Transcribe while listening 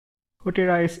Okay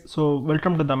guys, so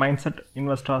welcome to the Mindset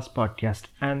Investors podcast,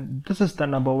 and this is the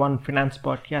number one finance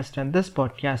podcast, and this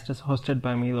podcast is hosted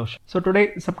by me, Rosh. So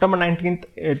today, September 19th,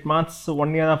 it marks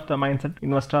 1 year of the Mindset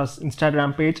Investors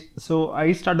Instagram page. So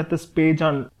I started this page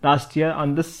on last year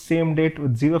on this same date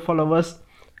with 0 followers,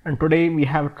 and today we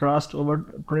have crossed over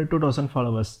 22,000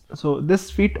 followers. So this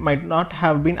feat might not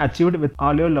have been achieved with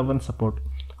all your love and support.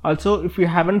 Also, if you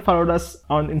haven't followed us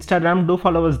on Instagram, do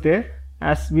follow us there,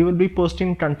 as we will be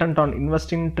posting content on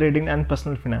investing, trading and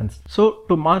personal finance. So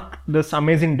to mark this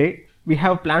amazing day, we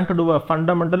have planned to do a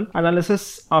fundamental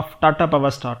analysis of Tata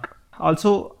Power stock.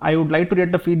 Also, I would like to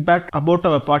get the feedback about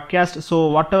our podcast.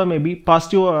 So whatever may be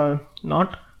positive or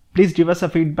not, please give us a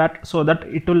feedback so that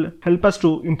it will help us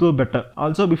to improve better.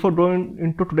 Also, before going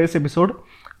into today's episode,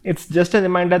 it's just a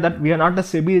reminder that we are not a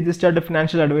SEBI registered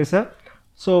financial advisor.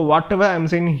 So whatever I'm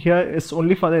saying here is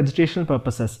only for the educational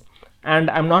purposes,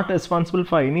 and I'm not responsible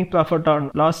for any profit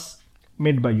or loss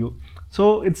made by you.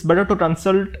 So it's better to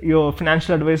consult your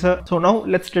financial advisor. So now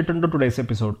let's get into today's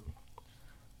episode.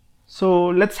 So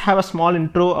let's have a small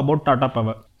intro about Tata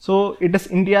Power. So it is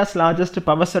India's largest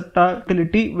power sector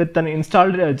utility with an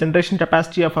installed generation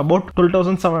capacity of about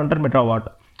 12,700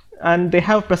 megawatt. And they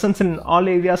have presence in all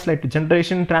areas like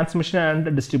generation, transmission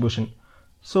and distribution.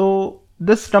 So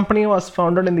this company was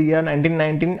founded in the year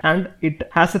 1919 and it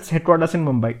has its headquarters in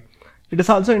Mumbai. It is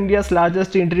also India's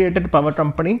largest integrated power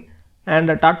company, and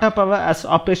Tata Power has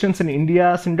operations in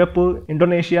India, Singapore,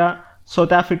 Indonesia,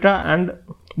 South Africa and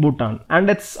Bhutan. And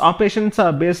its operations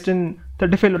are based in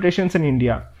 35 locations in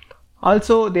India.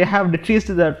 Also, they have decreased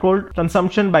the coal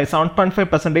consumption by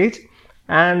 7.5%,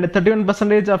 and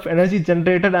 31% of energy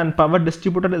generated and power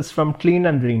distributed is from clean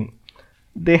and green.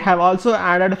 They have also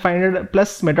added 500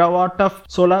 plus megawatt of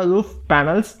solar roof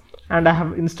panels, and I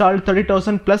have installed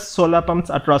 30,000 plus solar pumps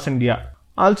across India.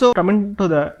 Also, coming to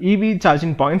the EV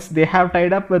charging points, they have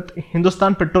tied up with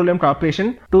Hindustan Petroleum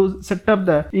Corporation to set up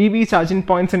the EV charging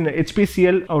points in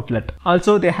HPCL outlet.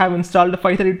 Also, they have installed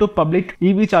 532 public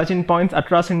EV charging points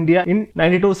across India in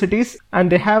 92 cities, and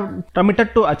they have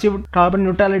committed to achieve carbon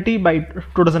neutrality by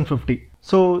 2050.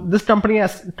 So this company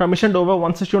has commissioned over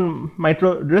 161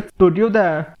 microgrids to give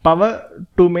the power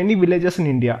to many villages in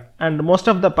India, and most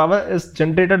of the power is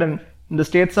generated in the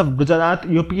states of Gujarat,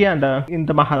 UP and in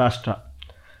the Maharashtra.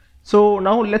 So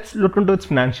now let's look into its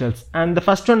financials, and the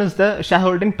first one is the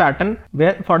shareholding pattern,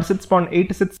 where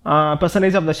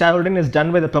 46.86% of the shareholding is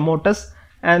done by the promoters,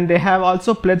 and they have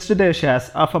also pledged their shares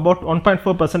of about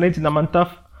 1.4% in the month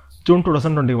of June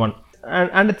 2021.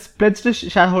 And its pledged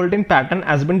shareholding pattern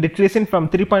has been decreasing from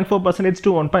 3.4%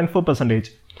 to 1.4%.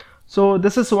 So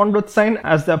this is one good sign,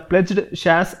 as the pledged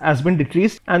shares has been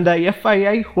decreased, and the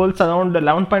FII holds around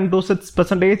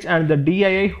 11.26% and the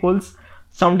DII holds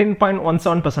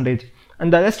 17.17%,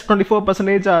 and the rest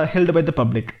 24% are held by the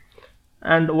public.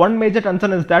 And one major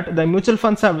concern is that the mutual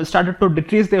funds have started to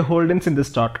decrease their holdings in this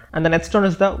stock. And the next one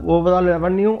is the overall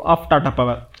revenue of Tata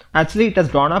Power. Actually, it has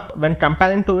gone up when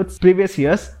comparing to its previous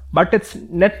years, but its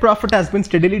net profit has been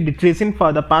steadily decreasing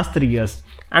for the past 3 years,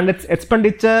 and its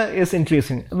expenditure is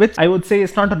increasing, which I would say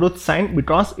is not a good sign,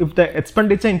 because if the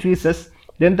expenditure increases,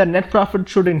 then the net profit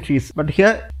should increase, but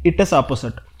here it is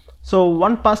opposite. So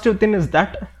one positive thing is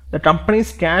that the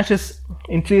company's cash is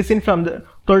increasing from the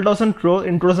 12,000 crore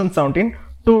in 2017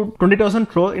 to 20,000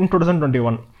 crore in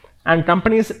 2021. And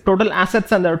company's total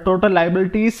assets and their total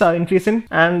liabilities are increasing,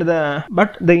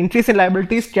 but the increase in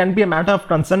liabilities can be a matter of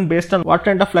concern based on what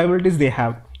kind of liabilities they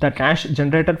have. The cash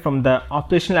generated from the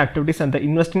operational activities and the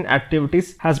investing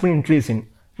activities has been increasing,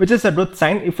 which is a good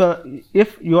sign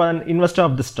if you are an investor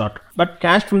of this stock. But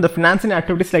cash from the financing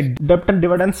activities like debt and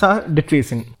dividends are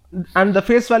decreasing. And the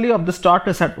face value of the stock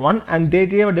is at 1, and they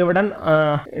gave a dividend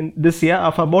in this year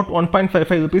of about 1.55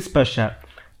 rupees per share.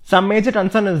 Some major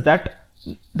concern is that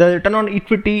the return on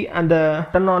equity and the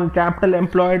return on capital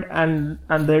employed and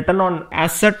the return on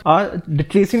asset are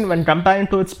decreasing when comparing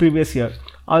to its previous year.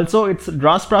 Also, its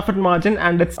gross profit margin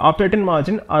and its operating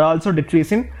margin are also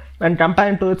decreasing when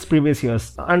comparing to its previous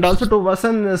years. And also, to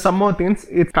worsen some more things,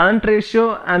 its current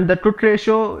ratio and the quick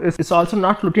ratio is also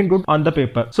not looking good on the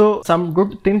paper. So some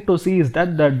good thing to see is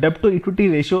that the debt to equity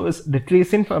ratio is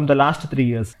decreasing from the last 3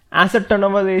 years. Asset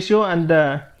turnover ratio and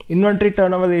the inventory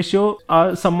turnover ratio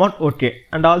are somewhat okay,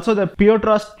 and also the Pure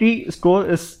Trust score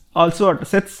is also at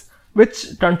 6, which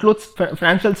concludes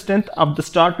financial strength of the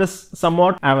stock is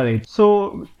somewhat average.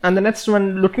 So, and the next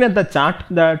one, looking at the chart,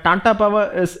 the Tata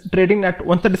Power is trading at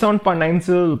 137.90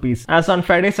 rupees as on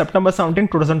Friday, September 17,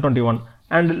 2021.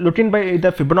 And looking by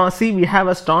the Fibonacci, we have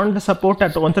a strong support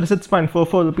at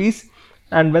 136.44 rupees,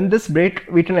 and when this break,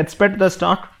 we can expect the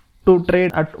stock to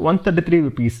trade at 133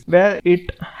 rupees, where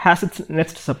it has its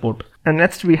next support. And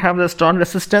next we have the stock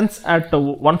resistance at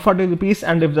 140 rupees,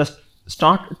 and if the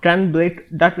stock can break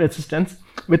that resistance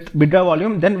with bigger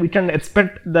volume, then we can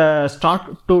expect the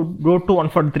stock to go to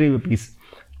 143 rupees.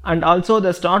 And also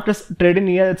the stock is trading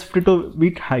near its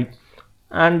 52-week high.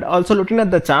 And also looking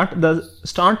at the chart, the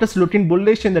stock is looking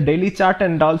bullish in the daily chart,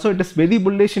 and also it is very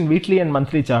bullish in weekly and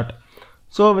monthly chart.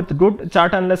 So with good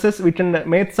chart analysis, we can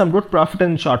make some good profit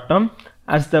in short term,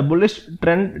 as the bullish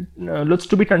trend looks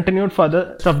to be continued for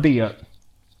the rest of the year.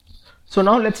 So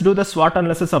now let's do the SWOT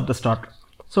analysis of the stock.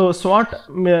 So SWOT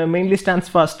mainly stands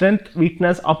for strength,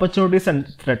 weakness, opportunities and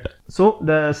threat. So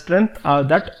the strength are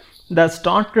that the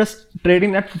stock is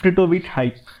trading at 52-week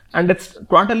high, and its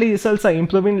quarterly results are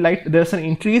improving. Like there's an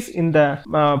increase in the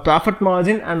profit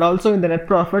margin and also in the net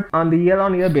profit on the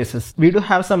year-on-year basis. We do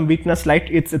have some weakness, like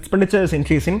its expenditure is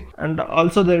increasing, and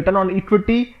also the return on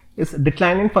equity is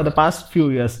declining for the past few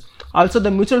years. Also,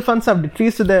 the mutual funds have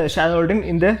decreased their shareholding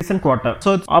in the recent quarter.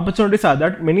 So its opportunities are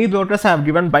that many brokers have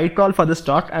given buy call for the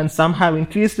stock, and some have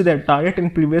increased their target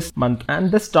in previous month.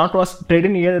 And the stock was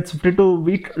trading near its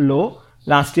 52-week low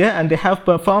last year, and they have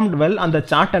performed well on the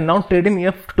chart and now trading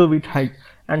near 52-week high.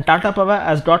 And Tata Power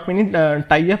has got many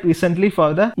tie-up recently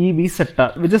for the EV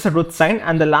sector, which is a good sign.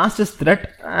 And the last is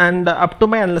threat, and up to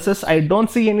my analysis, I don't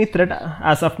see any threat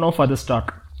as of now for the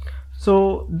stock.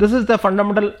 So this is the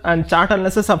fundamental and chart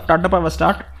analysis of Tata Power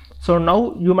stock. So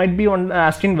now you might be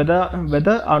asking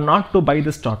whether or not to buy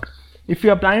this stock. If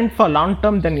you are planning for long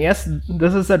term, then yes,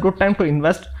 this is a good time to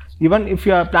invest. Even if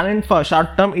you are planning for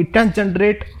short term, it can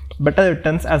generate better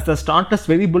returns, as the stock is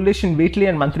very bullish in weekly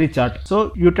and monthly chart.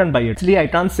 So you can buy it. Actually, I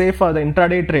can't say for the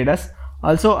intraday traders.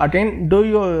 Also, again, do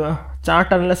your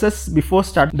chart analysis before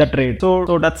start the trade.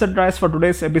 So that's it, guys, for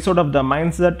today's episode of the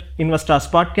Mindset Investors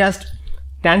Podcast.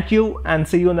 Thank you, and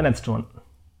see you in the next one.